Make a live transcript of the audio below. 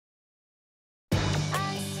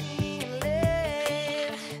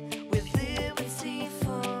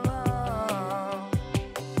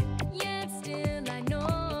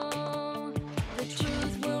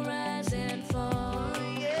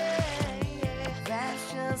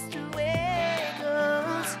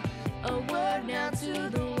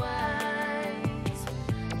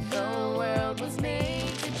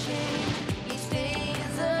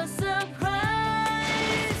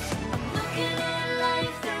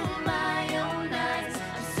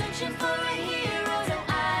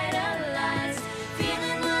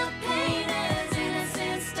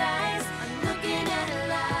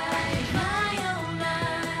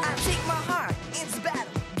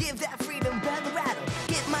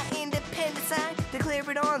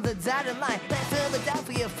on the dotted line. Let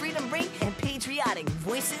Philadelphia freedom ring and patriotic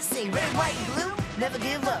voices sing. Red, white, and blue, never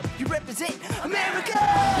give up. You represent America!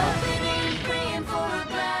 Hoping and praying for a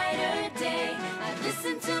brighter day. I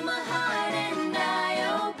listen to my heart and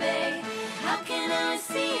I obey. How can I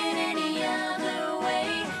see it any other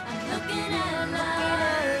way? I'm looking at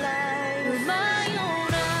life with my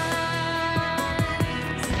own eyes.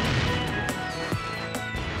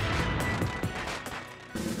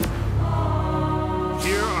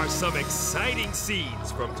 Here are some exciting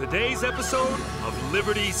scenes from today's episode of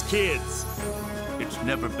Liberty's Kids. It's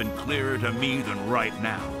never been clearer to me than right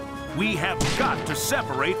now. We have got to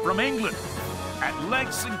separate from England. At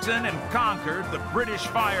Lexington and Concord, the British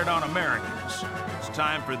fired on Americans. It's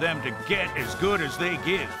time for them to get as good as they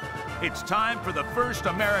give. It's time for the first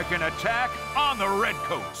American attack on the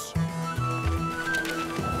Redcoats.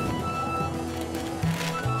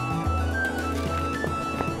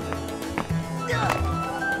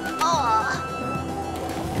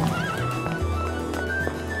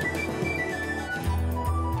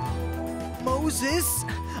 Moses,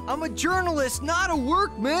 I'm a journalist, not a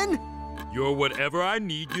workman. You're whatever I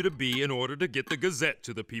need you to be in order to get the Gazette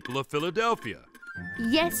to the people of Philadelphia.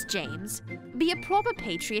 Yes, James. Be a proper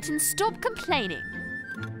patriot and stop complaining.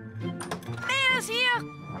 Mayor's here!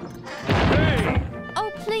 Hey!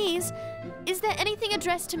 Oh, please. Is there anything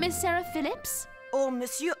addressed to Miss Sarah Phillips? Oh,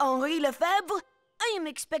 Monsieur Henri Lefebvre, I am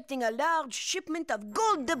expecting a large shipment of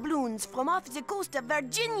gold doubloons from off the coast of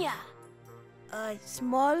Virginia. A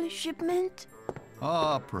small shipment?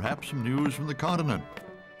 Perhaps some news from the continent.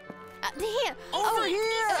 Here. Over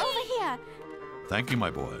here. Over here. Thank you, my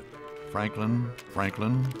boy. Franklin.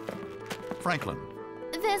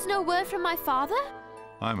 There's no word from my father?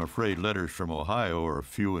 I'm afraid letters from Ohio are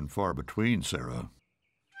few and far between, Sarah.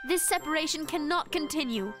 This separation cannot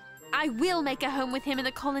continue. I will make a home with him in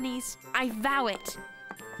the colonies. I vow it.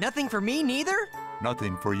 Nothing for me, neither?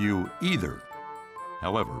 Nothing for you either.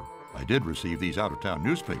 However, I did receive these out-of-town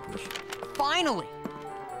newspapers. Finally!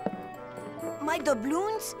 My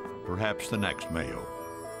doubloons? Perhaps the next Mayo.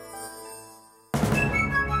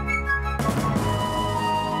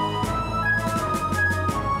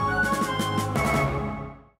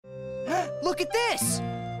 Look at this!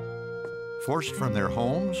 Forced from their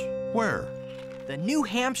homes? Where? The New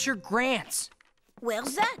Hampshire Grants.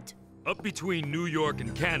 Where's that? Up between New York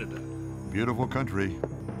and Canada. Beautiful country.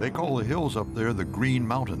 They call the hills up there the Green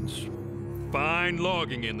Mountains. Fine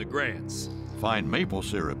logging in the Grants. Fine maple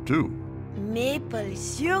syrup, too. Maple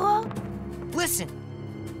syrup? Listen,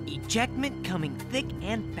 ejectment coming thick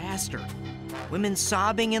and faster. Women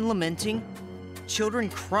sobbing and lamenting, children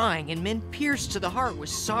crying, and men pierced to the heart with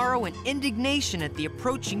sorrow and indignation at the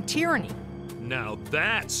approaching tyranny. Now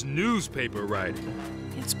that's newspaper writing.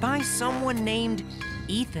 It's by someone named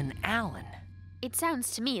Ethan Allen. It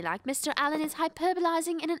sounds to me like Mr. Allen is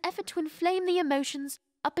hyperbolizing in an effort to inflame the emotions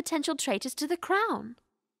of potential traitors to the crown.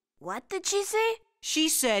 What did she say? She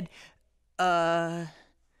said,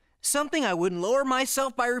 something I wouldn't lower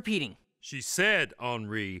myself by repeating. She said,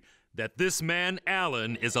 Henri, that this man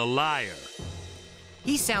Allen is a liar.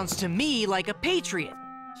 He sounds to me like a patriot.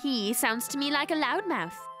 He sounds to me like a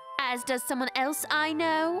loudmouth, as does someone else I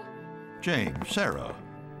know. James, Sarah,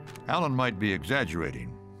 Allen might be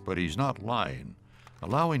exaggerating, but he's not lying.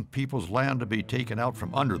 Allowing people's land to be taken out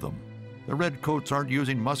from under them. The Redcoats aren't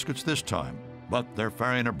using muskets this time, but they're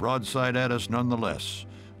firing a broadside at us nonetheless.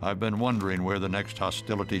 I've been wondering where the next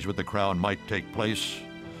hostilities with the Crown might take place.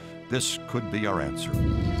 This could be our answer.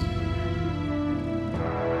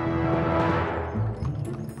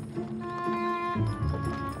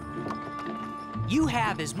 You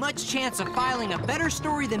have as much chance of filing a better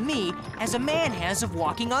story than me as a man has of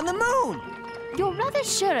walking on the moon. You're rather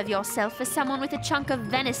sure of yourself for someone with a chunk of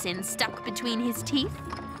venison stuck between his teeth.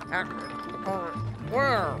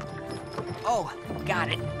 Where? Oh, got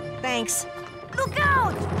it. Thanks. Look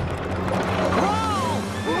out! Oh,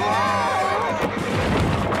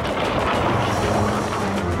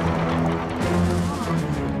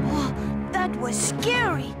 that was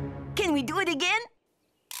scary. Can we do it again?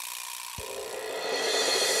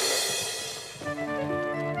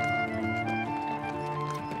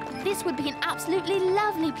 This would be an absolutely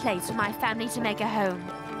lovely place for my family to make a home.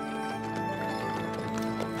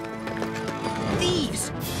 Thieves!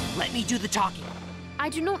 Let me do the talking. I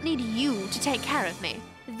do not need you to take care of me.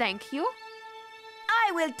 Thank you.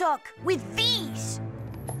 I will talk with these.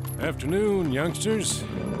 Afternoon, youngsters.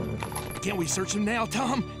 Can we search him now,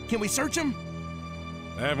 Tom? Can we search him?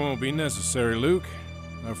 That won't be necessary, Luke.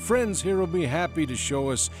 Our friends here will be happy to show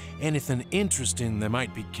us anything interesting they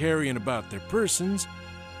might be carrying about their persons.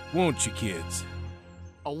 Won't you, kids?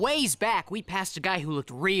 A ways back, we passed a guy who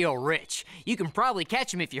looked real rich. You can probably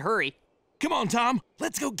catch him if you hurry. Come on, Tom.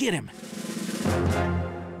 Let's go get him.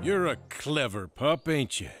 You're a clever pup,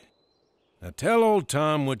 ain't you? Now tell old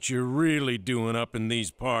Tom what you're really doing up in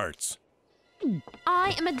these parts.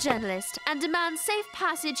 I am a journalist and demand safe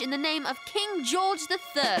passage in the name of King George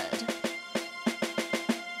III.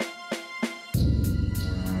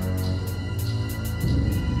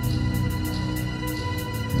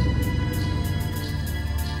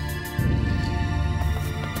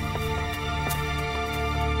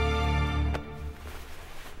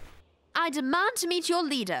 I demand to meet your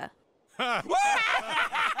leader.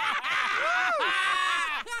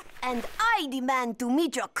 And I demand to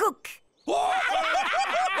meet your cook.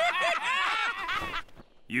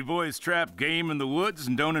 You boys trap game in the woods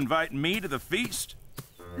and don't invite me to the feast?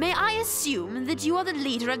 May I assume that you are the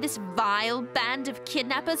leader of this vile band of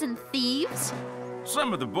kidnappers and thieves?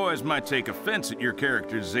 Some of the boys might take offense at your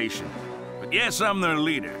characterization, but yes, I'm their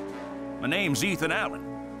leader. My name's Ethan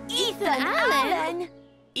Allen. Ethan Allen?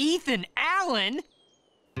 Ethan Allen?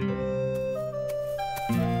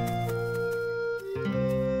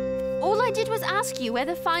 All I did was ask you where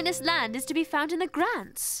the finest land is to be found in the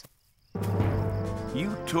Grants.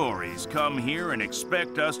 You Tories come here and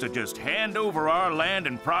expect us to just hand over our land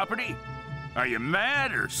and property? Are you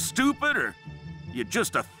mad or stupid or you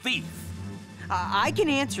just a thief? I can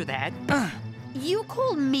answer that. You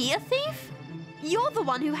call me a thief? You're the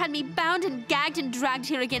one who had me bound and gagged and dragged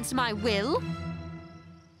here against my will.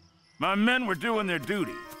 My men were doing their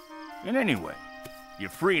duty. And anyway, you're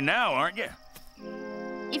free now, aren't you?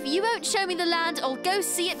 If you won't show me the land, I'll go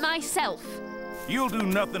see it myself. You'll do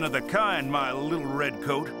nothing of the kind, my little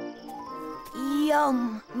redcoat.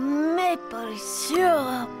 Yum, maple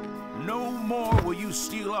syrup. No more will you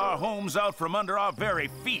steal our homes out from under our very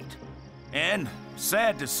feet. And,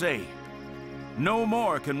 sad to say, no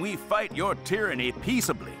more can we fight your tyranny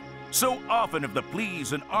peaceably. So often have the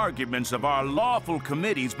pleas and arguments of our lawful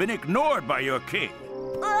committees been ignored by your king.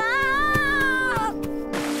 Ah!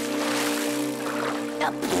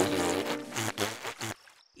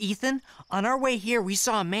 Ethan, on our way here, we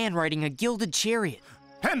saw a man riding a gilded chariot.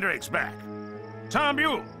 Pendrake's back. Tom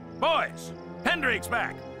Buell, boys, Pendrake's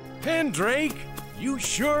back. Pendrake? You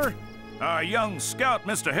sure? Our young scout,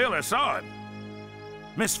 Mr. Hiller, saw him.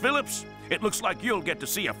 Miss Phillips, it looks like you'll get to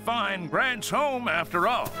see a fine Grants home after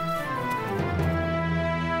all.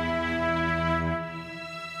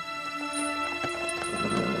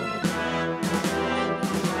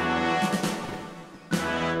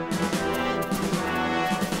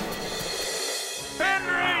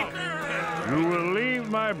 You will leave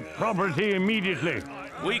my property immediately.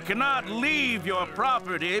 We cannot leave your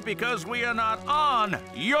property because we are not on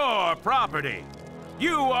your property.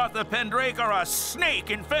 You, Arthur Pendrake, are a snake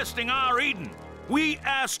infesting our Eden. We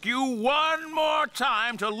ask you one more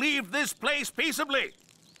time to leave this place peaceably.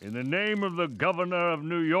 In the name of the Governor of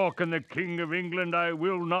New York and the King of England, I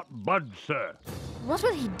will not budge, sir. What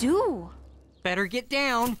will he do? Better get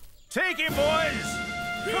down. Take him, boys!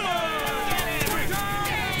 Come on!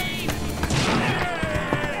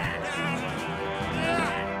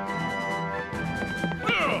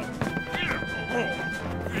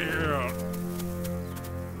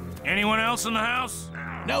 Anyone else in the house?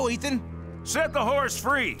 No, Ethan. Set the horse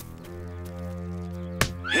free.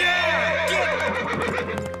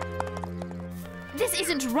 This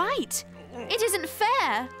isn't right. It isn't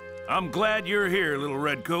fair. I'm glad you're here, little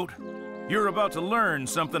redcoat. You're about to learn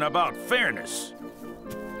something about fairness.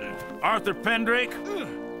 Arthur Pendrake,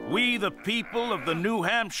 we the people of the New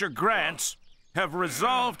Hampshire Grants have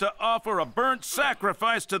resolved to offer a burnt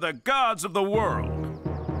sacrifice to the gods of the world.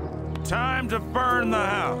 Time to burn the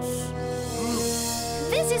house.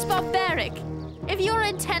 This is barbaric. If you're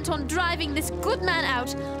intent on driving this good man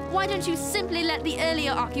out, why don't you simply let the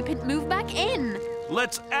earlier occupant move back in?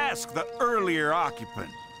 Let's ask the earlier occupant.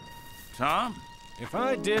 Tom? If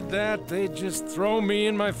I did that, they'd just throw me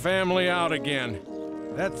and my family out again.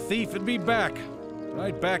 That thief would be back.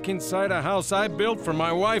 Right back inside a house I built for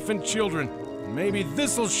my wife and children. Maybe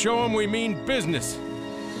this'll show him we mean business.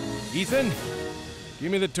 Ethan,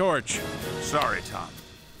 give me the torch. Sorry, Tom.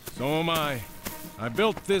 So am I. I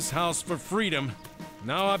built this house for freedom.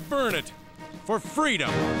 Now I burn it for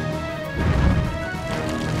freedom.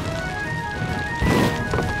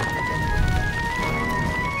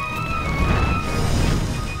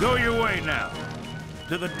 Go your way now.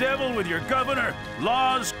 To the devil with your governor,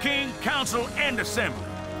 laws, king, council, and assembly.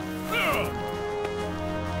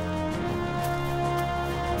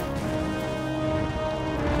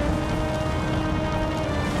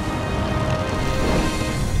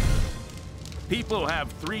 People have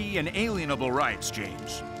 3 inalienable rights,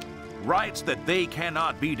 James. Rights that they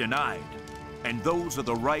cannot be denied. And those are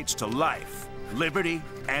the rights to life, liberty,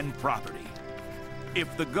 and property.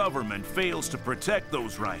 If the government fails to protect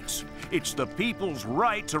those rights, it's the people's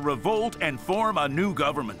right to revolt and form a new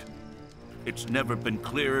government. It's never been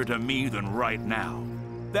clearer to me than right now.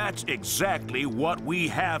 That's exactly what we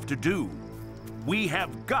have to do. We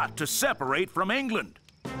have got to separate from England.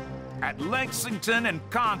 At Lexington and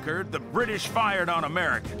Concord, the British fired on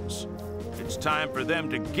Americans. It's time for them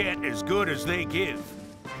to get as good as they give.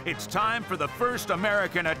 It's time for the first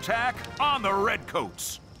American attack on the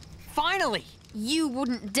Redcoats. Finally! You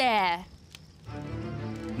wouldn't dare.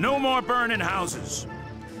 No more burning houses.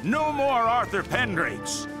 No more Arthur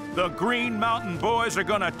Pendrakes. The Green Mountain Boys are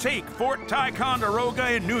gonna take Fort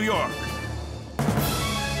Ticonderoga in New York.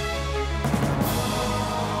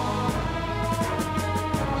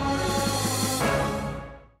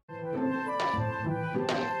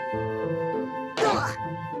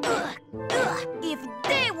 If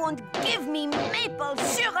they won't give me maple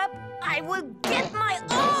syrup, I will get my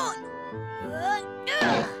own!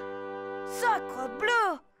 Sacre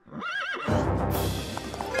bleu!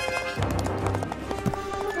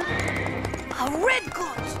 A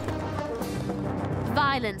redcoat!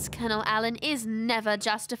 Violence, Colonel Allen, is never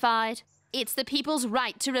justified. It's the people's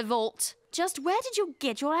right to revolt. Just where did you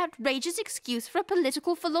get your outrageous excuse for a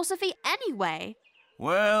political philosophy anyway?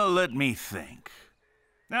 Well, let me think.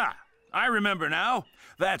 Ah, I remember now.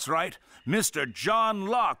 That's right, Mr. John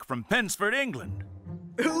Locke from Pensford, England.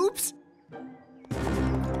 Oops!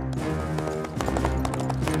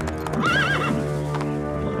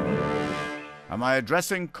 Am I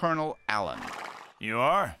addressing Colonel Allen? You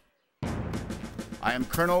are? I am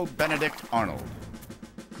Colonel Benedict Arnold.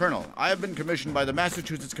 Colonel, I have been commissioned by the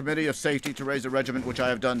Massachusetts Committee of Safety to raise a regiment which I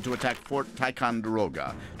have done to attack Fort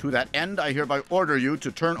Ticonderoga. To that end, I hereby order you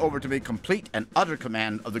to turn over to me complete and utter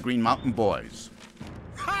command of the Green Mountain Boys.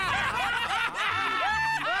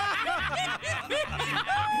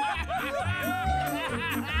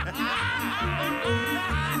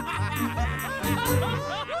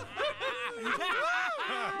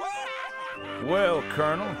 Well,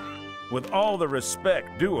 Colonel, with all the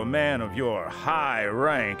respect due a man of your high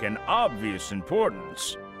rank and obvious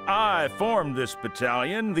importance, I formed this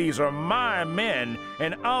battalion, these are my men,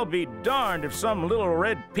 and I'll be darned if some little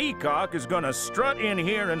red peacock is gonna strut in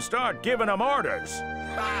here and start giving them orders.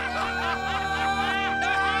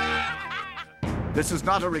 This is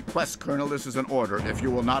not a request, Colonel. This is an order. If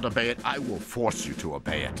you will not obey it, I will force you to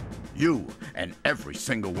obey it. You and every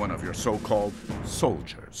single one of your so-called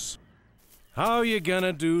soldiers. How you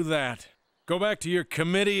gonna do that? Go back to your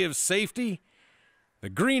Committee of Safety? The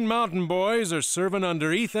Green Mountain Boys are serving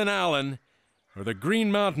under Ethan Allen, or the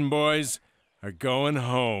Green Mountain Boys are going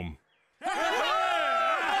home.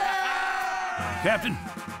 Captain,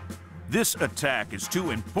 this attack is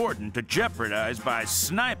too important to jeopardize by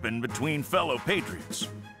sniping between fellow patriots.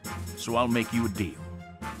 So I'll make you a deal.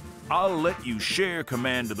 I'll let you share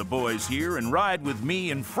command of the boys here and ride with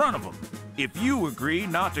me in front of them, if you agree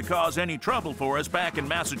not to cause any trouble for us back in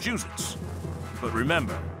Massachusetts. But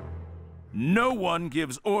remember, no one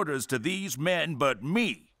gives orders to these men but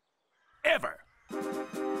me. Ever.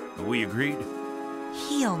 Are we agreed?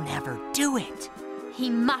 He'll never do it. He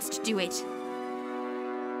must do it.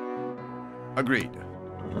 Agreed.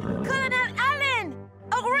 Colonel Allen!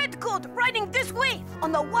 A redcoat riding this way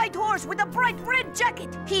on the white horse with a bright red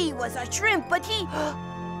jacket. He was a shrimp, but he...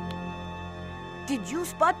 Did you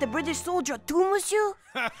spot the British soldier too, monsieur?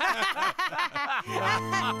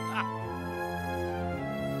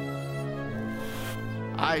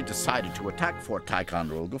 I decided to attack Fort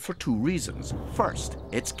Ticonderoga for 2 reasons. First,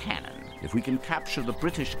 it's cannon. If we can capture the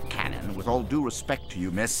British cannon, with all due respect to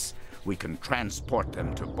you, miss, we can transport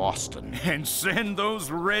them to Boston. And send those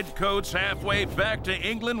redcoats halfway back to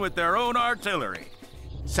England with their own artillery.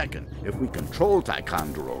 Second, if we control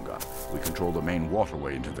Ticonderoga, we control the main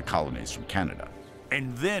waterway into the colonies from Canada.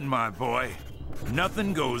 And then, my boy,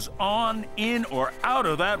 nothing goes on, in, or out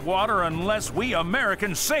of that water unless we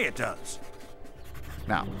Americans say it does.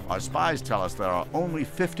 Now, our spies tell us there are only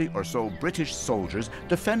 50 or so British soldiers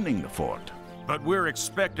defending the fort. But we're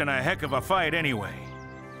expecting a heck of a fight anyway.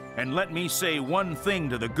 And let me say one thing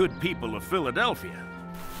to the good people of Philadelphia.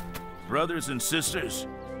 Brothers and sisters,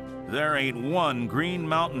 there ain't one Green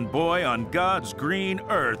Mountain boy on God's green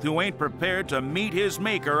earth who ain't prepared to meet his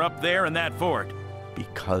maker up there in that fort.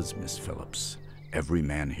 Because, Miss Phillips, every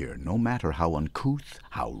man here, no matter how uncouth,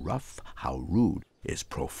 how rough, how rude, is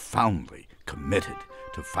profoundly committed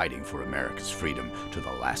to fighting for America's freedom to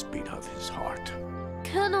the last beat of his heart.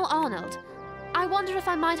 Colonel Arnold, I wonder if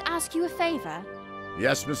I might ask you a favor?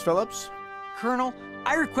 Yes, Miss Phillips? Colonel,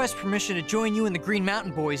 I request permission to join you and the Green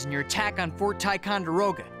Mountain Boys in your attack on Fort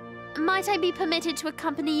Ticonderoga. Might I be permitted to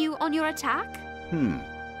accompany you on your attack?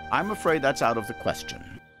 I'm afraid that's out of the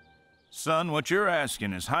question. Son, what you're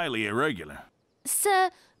asking is highly irregular. Sir,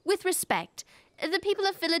 with respect, the people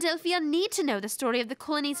of Philadelphia need to know the story of the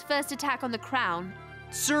colony's first attack on the Crown.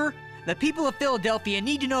 Sir, the people of Philadelphia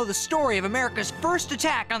need to know the story of America's first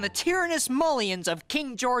attack on the tyrannous mullions of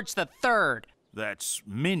King George III. That's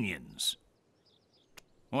minions.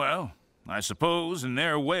 Well, I suppose in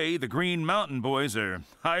their way the Green Mountain Boys are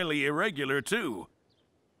highly irregular too.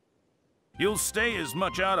 You'll stay as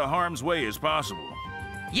much out of harm's way as possible.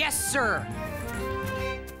 Yes, sir.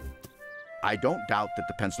 I don't doubt that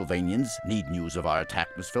the Pennsylvanians need news of our attack,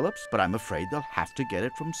 Miss Phillips, but I'm afraid they'll have to get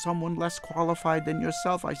it from someone less qualified than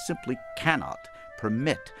yourself. I simply cannot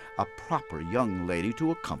permit a proper young lady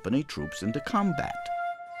to accompany troops into combat.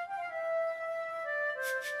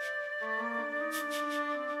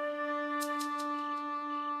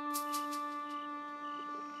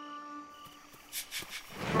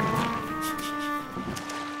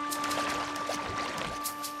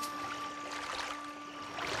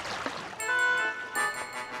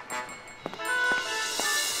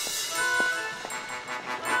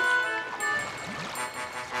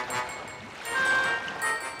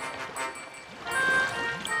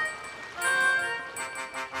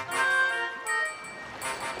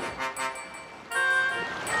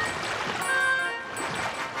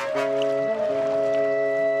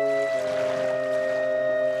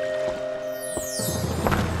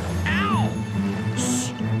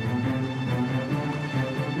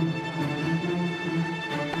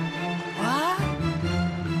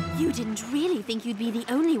 Think you'd be the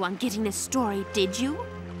only one getting this story, did you?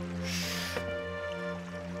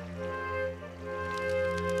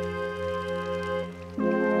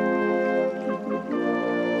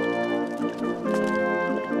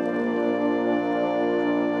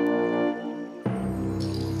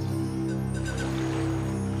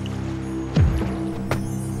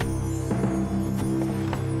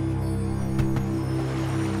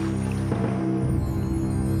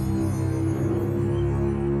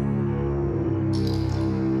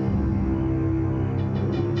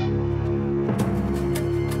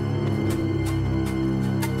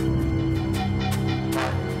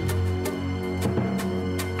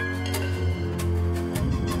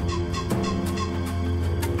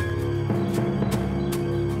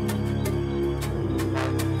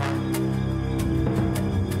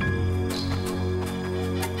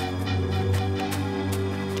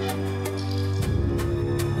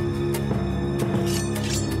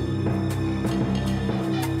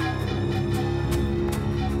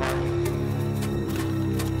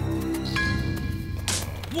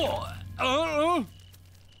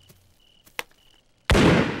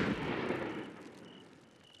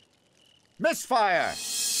 Misfire!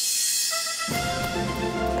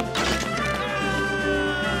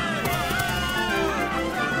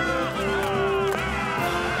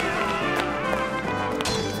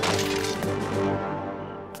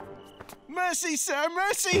 Mercy, sir,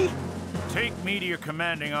 mercy! Take me to your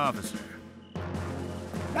commanding officer.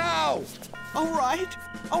 Now! All right,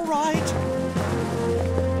 all right.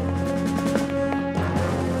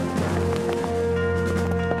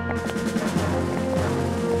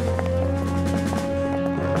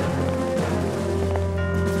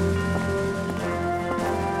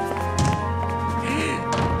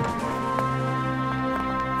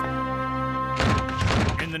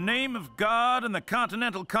 In the name of God and the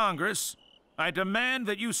Continental Congress, I demand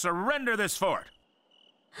that you surrender this fort.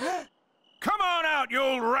 Come on out, you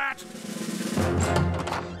old rat!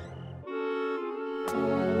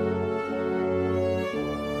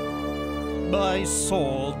 My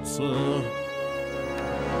sword, sir.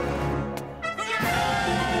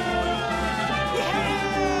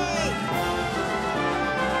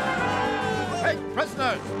 Take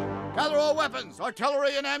prisoners! Gather all weapons,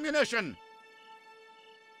 artillery, and ammunition!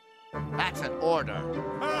 That's an order.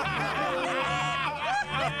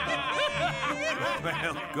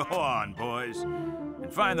 Well, go on, boys,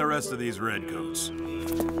 and find the rest of these redcoats.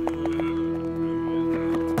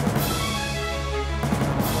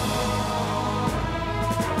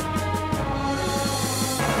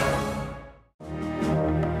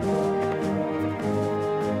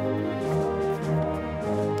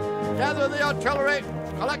 Gather the artillery,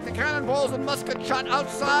 collect the cannonballs and musket shot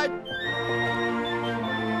outside.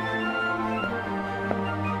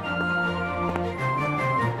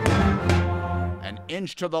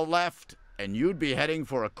 Inch to the left, and you'd be heading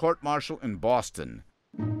for a court-martial in Boston.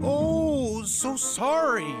 Oh, so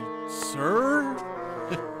sorry, sir.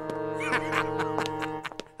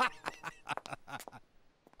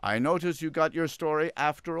 I notice you got your story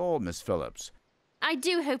after all, Miss Phillips. I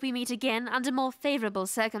do hope we meet again under more favorable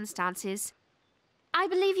circumstances. I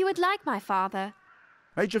believe you would like my father.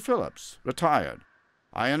 Major Phillips, retired.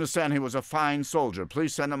 I understand he was a fine soldier.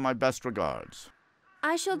 Please send him my best regards.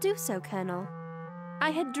 I shall do so, Colonel. I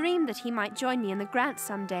had dreamed that he might join me in the Grants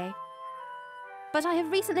someday. But I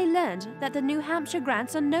have recently learned that the New Hampshire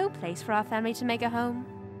Grants are no place for our family to make a home.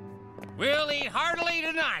 We'll eat heartily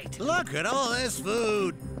tonight. Look at all this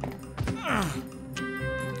food.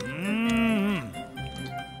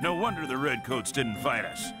 No wonder the Redcoats didn't fight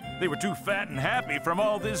us. They were too fat and happy from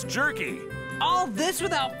all this jerky. All this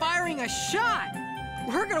without firing a shot!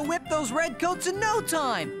 We're gonna whip those redcoats in no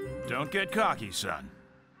time! Don't get cocky, son.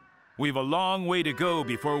 We've a long way to go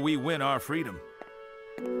before we win our freedom.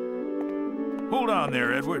 Hold on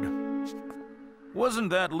there, Edward. Wasn't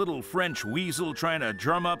that little French weasel trying to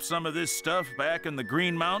drum up some of this stuff back in the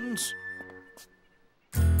Green Mountains?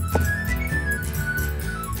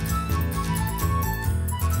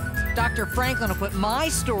 Dr. Franklin will put my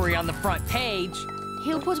story on the front page.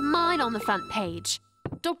 He'll put mine on the front page.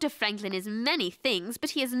 Dr. Franklin is many things,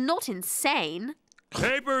 but he is not insane.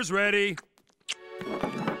 Paper's ready.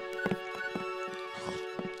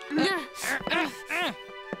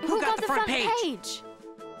 Who got the front page?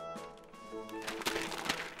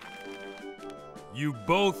 You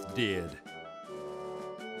both did.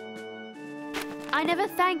 I never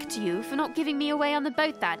thanked you for not giving me away on the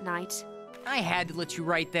boat that night. I had to let you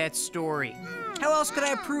write that story. How else could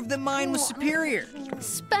I prove that mine was superior?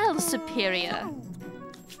 Spell superior.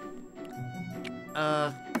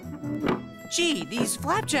 Gee, these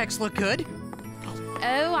flapjacks look good.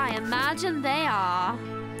 Oh, I imagine they are.